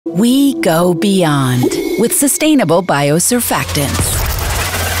We go beyond with sustainable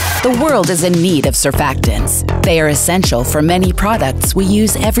biosurfactants. The world is in need of surfactants. They are essential for many products we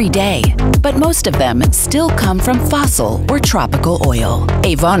use every day, but most of them still come from fossil or tropical oil.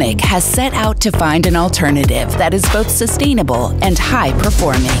 Evonik has set out to find an alternative that is both sustainable and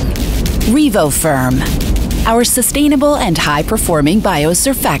high-performing. RevoFirm, our sustainable and high-performing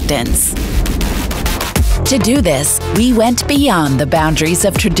biosurfactants. To do this, we went beyond the boundaries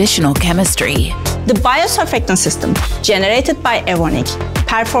of traditional chemistry. The biosurfactant system generated by Evonik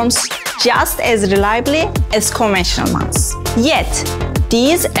performs just as reliably as conventional ones. Yet,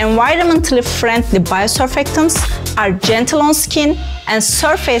 these environmentally friendly biosurfactants are gentle on skin and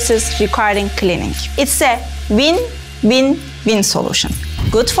surfaces requiring cleaning. It's a win-win-win solution.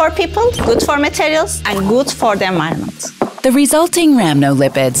 Good for people, good for materials, and good for the environment. The resulting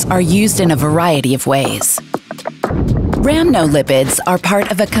rhamnolipids are used in a variety of ways. Rhamnolipids are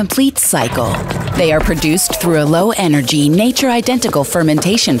part of a complete cycle. They are produced through a low-energy, nature-identical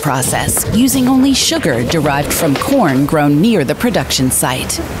fermentation process using only sugar derived from corn grown near the production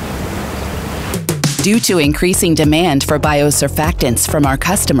site. Due to increasing demand for biosurfactants from our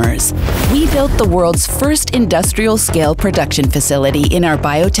customers, we built the world's first industrial-scale production facility in our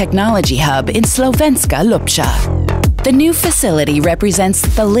biotechnology hub in Slovenska Lupša. The new facility represents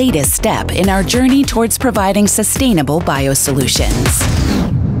the latest step in our journey towards providing sustainable biosolutions.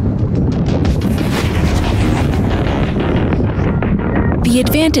 The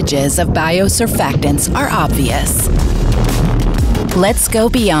advantages of biosurfactants are obvious. Let's go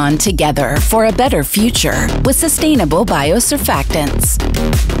beyond together for a better future with sustainable biosurfactants.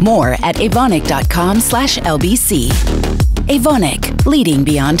 More at evonik.com/lbc. Evonik, leading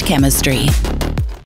beyond chemistry.